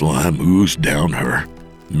gray slime oozed down her,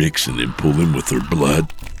 mixing and pulling with her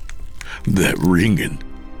blood. That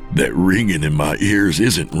ringing in my ears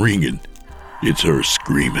isn't ringing. It's her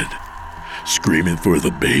screaming for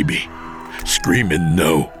the baby, screaming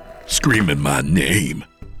my name,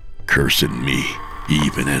 cursing me,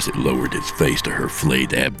 even as it lowered its face to her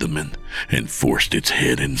flayed abdomen and forced its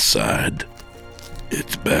head inside.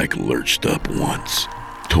 Its back lurched up once,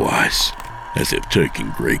 twice, as if taking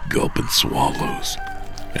great gulping swallows,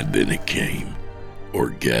 and then it came,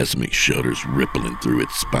 orgasmic shudders rippling through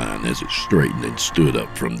its spine as it straightened and stood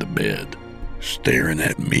up from the bed, staring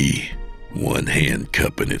at me, one hand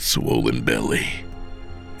cupping its swollen belly.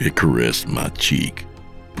 It caressed my cheek,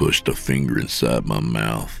 pushed a finger inside my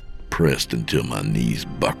mouth, pressed until my knees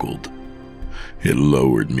buckled. It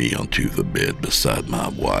lowered me onto the bed beside my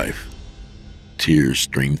wife. Tears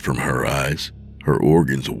streamed from her eyes, her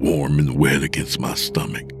organs warm and wet against my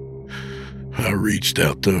stomach. I reached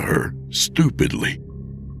out to her, stupidly,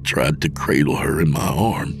 tried to cradle her in my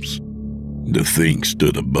arms. The thing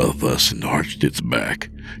stood above us and arched its back,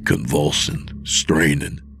 convulsing,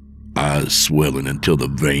 straining, eyes swelling until the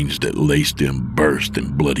veins that laced them burst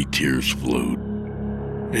and bloody tears flowed.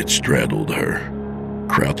 It straddled her,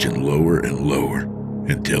 crouching lower and lower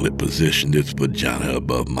until it positioned its vagina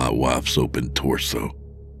above my wife's open torso.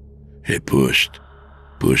 It pushed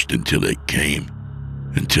until it came,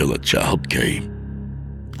 until a child came.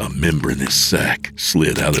 A membranous sac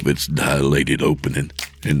slid out of its dilated opening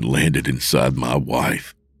and landed inside my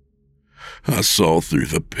wife. I saw through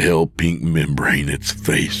the pale pink membrane its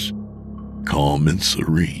face, calm and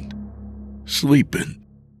serene, sleeping.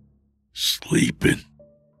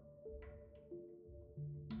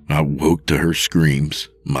 I woke to her screams,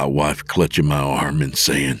 my wife clutching my arm and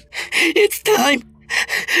saying, "It's time!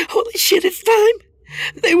 Holy shit, it's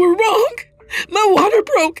time! They were wrong! My water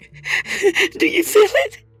broke! Do you feel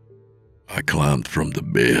it?" I climbed from the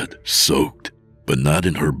bed, soaked, but not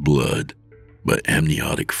in her blood, but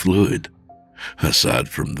amniotic fluid. Aside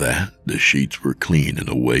from that, the sheets were clean in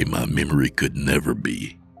a way my memory could never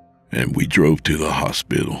be. And we drove to the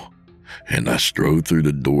hospital, and I strode through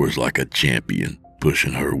the doors like a champion,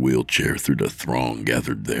 pushing her wheelchair through the throng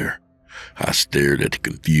gathered there. I stared at the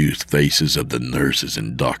confused faces of the nurses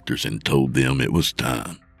and doctors and told them it was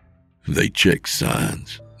time. They checked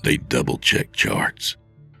signs. They double-checked charts.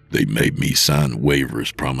 They made me sign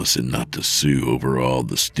waivers promising not to sue over all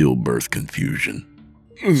the stillbirth confusion.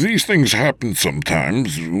 "These things happen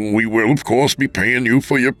sometimes. We will, of course, be paying you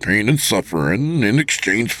for your pain and suffering in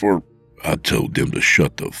exchange for—" I told them to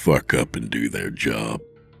shut the fuck up and do their job.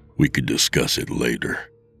 We could discuss it later.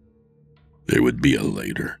 There would be a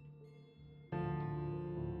later.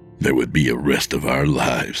 There would be a rest of our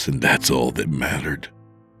lives, and that's all that mattered.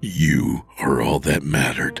 You are all that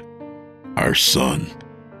mattered. Our son.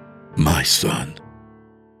 My son.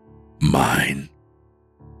 Mine.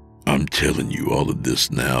 I'm telling you all of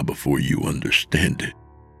this now before you understand it,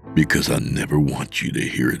 because I never want you to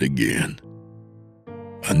hear it again.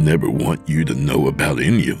 I never want you to know about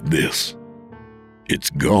any of this.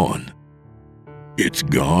 It's gone. It's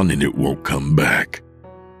gone and it won't come back.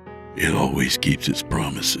 It always keeps its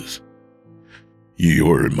promises.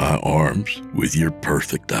 You're in my arms with your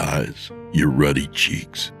perfect eyes, your ruddy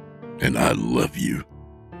cheeks, and I love you.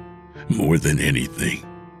 More than anything.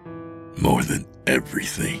 More than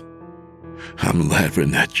everything. I'm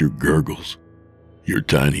laughing at your gurgles, your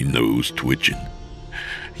tiny nose twitching,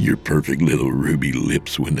 your perfect little ruby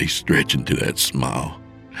lips when they stretch into that smile,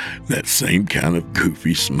 that same kind of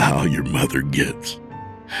goofy smile your mother gets,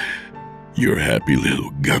 your happy little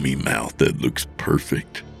gummy mouth that looks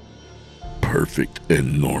perfect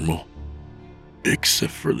and normal,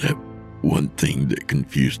 except for that one thing that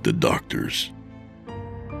confused the doctors.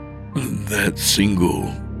 That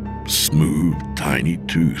single, smooth, tiny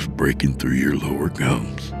tooth breaking through your lower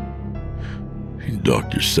gums.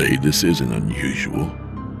 Doctors say this isn't unusual.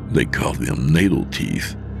 They call them natal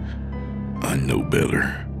teeth. I know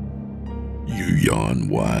better. You yawn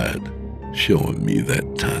wide, showing me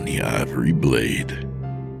that tiny ivory blade.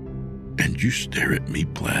 And you stare at me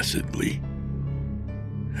placidly.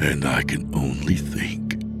 And I can only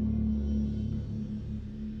think,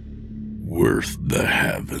 worth the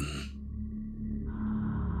having.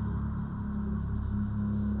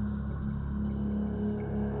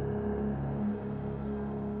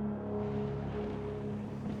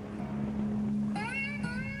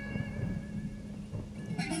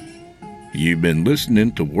 You've been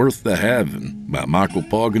listening to Worth the Having by Michael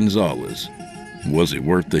Paul Gonzalez. Was it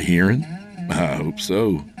worth the hearing? I hope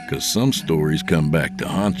so, because some stories come back to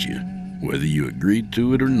haunt you, whether you agreed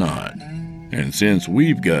to it or not. And since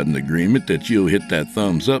we've got an agreement that you'll hit that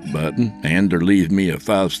thumbs up button and or leave me a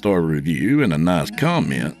 5-star review and a nice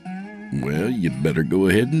comment, well, you better go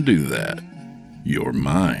ahead and do that. You're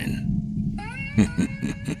mine.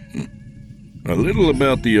 A little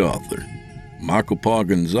about the author. Michael Paul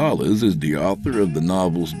Gonzalez is the author of the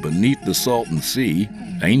novels Beneath the Salton Sea,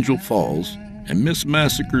 Angel Falls, and Miss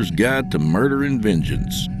Massacre's Guide to Murder and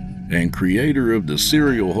Vengeance, and creator of the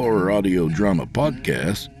serial horror audio drama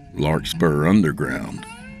podcast, Larkspur Underground.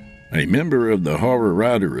 A member of the Horror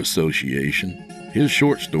Writer Association, his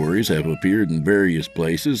short stories have appeared in various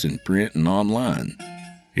places in print and online.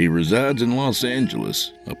 He resides in Los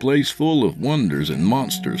Angeles, a place full of wonders and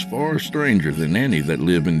monsters far stranger than any that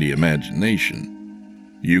live in the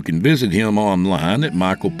imagination. You can visit him online at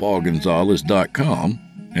michaelpaulgonzalez.com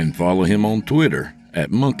and follow him on Twitter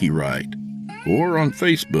at monkeywright or on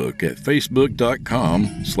Facebook at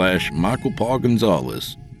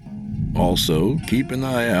facebook.com/michaelpaulgonzalez. Also, keep an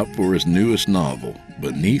eye out for his newest novel,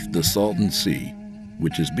 Beneath the Salton Sea,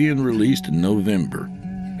 which is being released in November,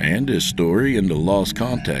 and his story in the Lost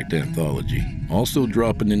Contact anthology, also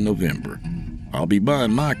dropping in November. I'll be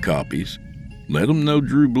buying my copies. Let him know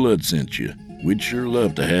Drew Blood sent you. We'd sure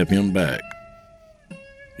love to have him back.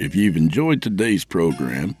 If you've enjoyed today's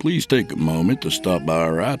program, please take a moment to stop by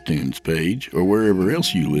our iTunes page or wherever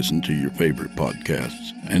else you listen to your favorite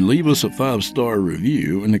podcasts and leave us a 5-star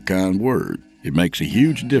review and a kind word. It makes a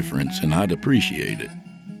huge difference, and I'd appreciate it.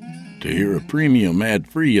 To hear a premium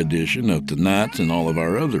ad-free edition of tonight's and all of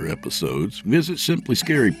our other episodes, visit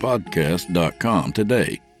simplyscarypodcast.com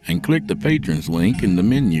today and click the patrons link in the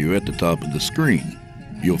menu at the top of the screen.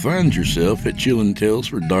 You'll find yourself at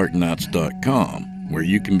chillingtalesfordarknights.com, where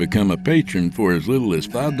you can become a patron for as little as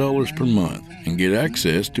 $5 per month and get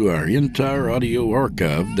access to our entire audio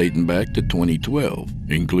archive dating back to 2012,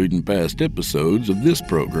 including past episodes of this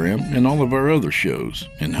program and all of our other shows,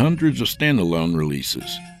 and hundreds of standalone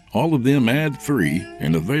releases. All of them ad-free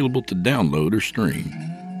and available to download or stream.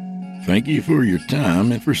 Thank you for your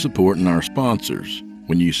time and for supporting our sponsors.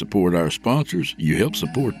 When you support our sponsors, you help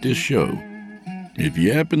support this show. If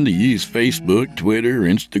you happen to use Facebook, Twitter,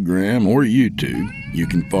 Instagram, or YouTube, you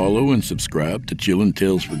can follow and subscribe to Chillin'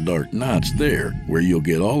 Tales for Dark Nights there, where you'll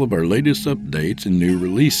get all of our latest updates and new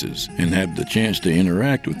releases, and have the chance to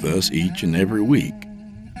interact with us each and every week.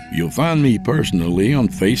 You'll find me personally on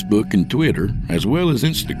Facebook and Twitter, as well as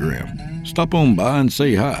Instagram. Stop on by and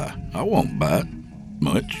say hi. I won't bite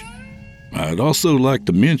much. I'd also like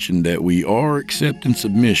to mention that we are accepting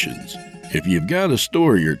submissions. If you've got a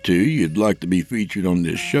story or two you'd like to be featured on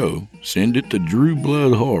this show, send it to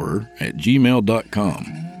drewbloodhorror@gmail.com.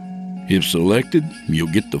 If selected, you'll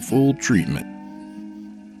get the full treatment.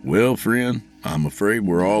 Well, friend, I'm afraid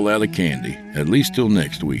we're all out of candy, at least till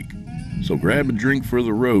next week. So grab a drink for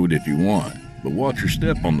the road if you want, but watch your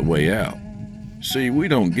step on the way out. See, we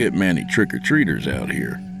don't get many trick-or-treaters out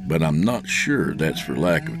here, but I'm not sure that's for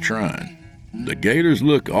lack of trying. The gators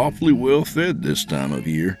look awfully well fed this time of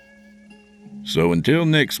year. So until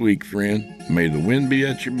next week, friend, may the wind be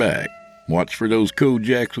at your back. Watch for those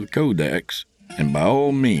Kojaks with Kodaks, and by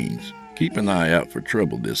all means, keep an eye out for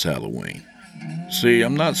trouble this Halloween. See,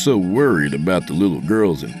 I'm not so worried about the little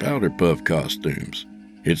girls in powder puff costumes.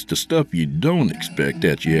 It's the stuff you don't expect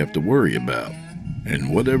that you have to worry about.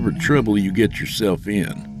 And whatever trouble you get yourself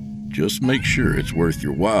in, just make sure it's worth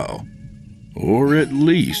your while. Or at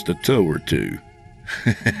least a toe or two.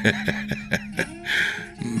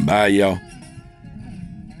 Bye, y'all.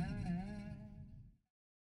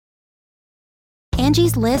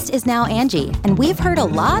 Angie's List is now Angie, and we've heard a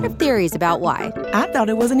lot of theories about why. I thought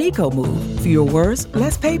it was an eco move. Fewer words,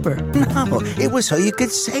 less paper. No, it was so you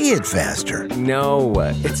could say it faster. No,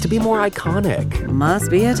 it's to be more iconic.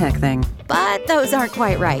 Must be a tech thing. But those aren't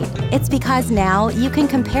quite right. It's because now you can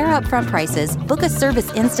compare upfront prices, book a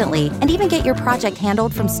service instantly, and even get your project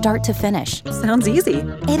handled from start to finish. Sounds easy.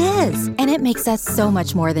 It is, and it makes us so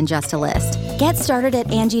much more than just a list. Get started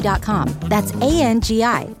at Angie.com. That's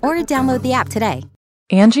ANGI, or download the app today.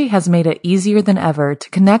 Angie has made it easier than ever to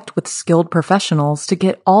connect with skilled professionals to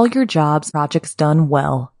get all your jobs projects done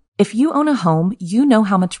well. If you own a home, you know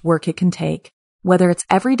how much work it can take, whether it's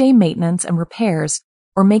everyday maintenance and repairs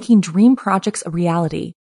or making dream projects a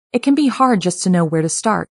reality. It can be hard just to know where to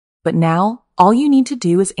start, but now all you need to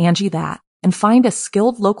do is Angie that and find a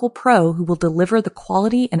skilled local pro who will deliver the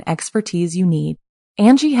quality and expertise you need.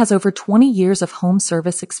 Angie has over 20 years of home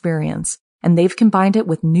service experience, and they've combined it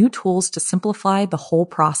with new tools to simplify the whole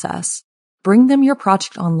process. Bring them your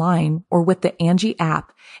project online or with the Angie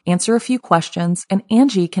app, answer a few questions, and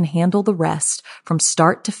Angie can handle the rest from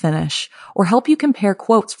start to finish, or help you compare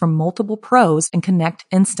quotes from multiple pros and connect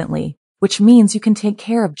instantly, which means you can take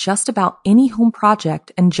care of just about any home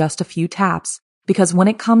project in just a few taps. Because when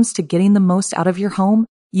it comes to getting the most out of your home,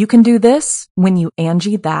 you can do this when you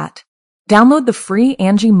Angie that. Download the free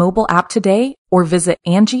Angie mobile app today or visit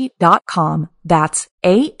Angie.com. That's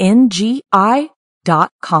ANGI.com.